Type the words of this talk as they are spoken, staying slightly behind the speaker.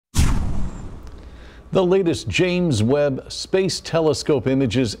The latest James Webb Space Telescope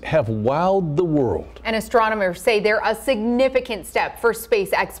images have wowed the world. And astronomers say they're a significant step for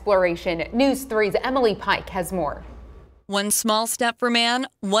space exploration. News 3's Emily Pike has more. One small step for man,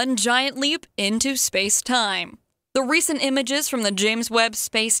 one giant leap into space-time. The recent images from the James Webb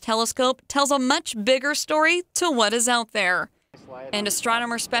Space Telescope tells a much bigger story to what is out there. And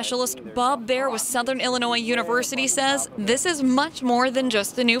astronomer specialist Bob Baer with Southern Illinois University says this is much more than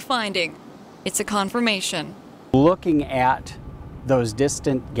just a new finding. It's a confirmation. Looking at those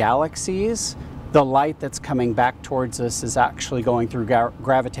distant galaxies, the light that's coming back towards us is actually going through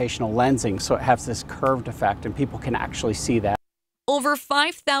gravitational lensing, so it has this curved effect, and people can actually see that. Over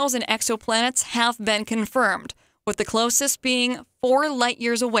 5,000 exoplanets have been confirmed, with the closest being 4 light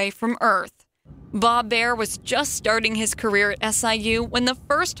years away from Earth. Bob Baer was just starting his career at SIU when the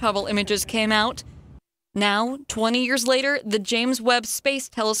first Hubble images came out. Now, 20 years later, the James Webb Space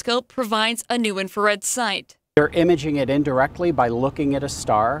Telescope provides a new infrared sight. They're imaging it indirectly by looking at a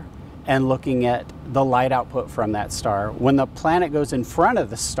star and looking at the light output from that star. When the planet goes in front of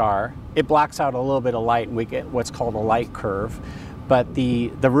the star, it blocks out a little bit of light and we get what's called a light curve. But the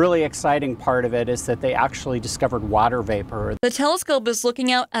really exciting part of it is that they actually discovered water vapor. The telescope is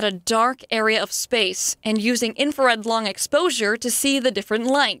looking out at a dark area of space and using infrared long exposure to see the different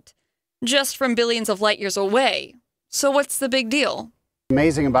light, just from billions of light years away. So what's the big deal?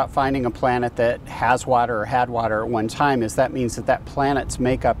 Amazing about finding a planet that has water or had water at one time is that means that that planet's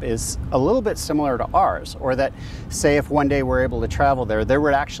makeup is a little bit similar to ours, or that, say, if one day we're able to travel there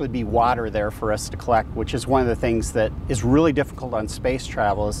would actually be water there for us to collect, which is one of the things that is really difficult on space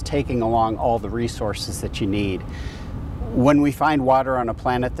travel, is taking along all the resources that you need. When we find water on a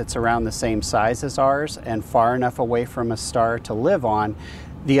planet that's around the same size as ours and far enough away from a star to live on,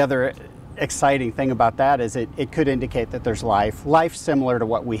 the other exciting thing about that is it could indicate that there's life similar to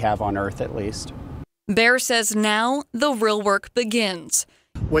what we have on Earth at least. Baer says now the real work begins.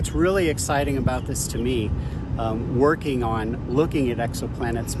 What's really exciting about this to me, working on looking at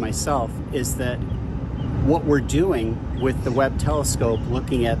exoplanets myself, is that what we're doing with the Webb telescope,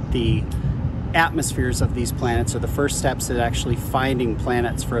 looking at the atmospheres of these planets, are the first steps at actually finding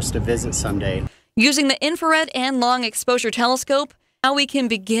planets for us to visit someday. Using the infrared and long exposure telescope, how we can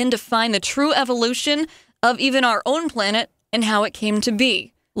begin to find the true evolution of even our own planet and how it came to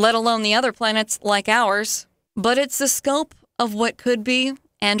be, let alone the other planets like ours. But it's the scope of what could be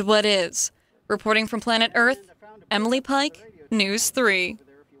and what is. Reporting from planet Earth, Emily Pike, News 3.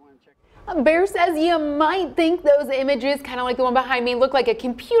 Baer says you might think those images, kind of like the one behind me, look like a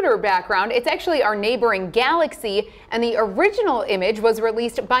computer background. It's actually our neighboring galaxy, and the original image was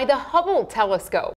released by the Hubble telescope.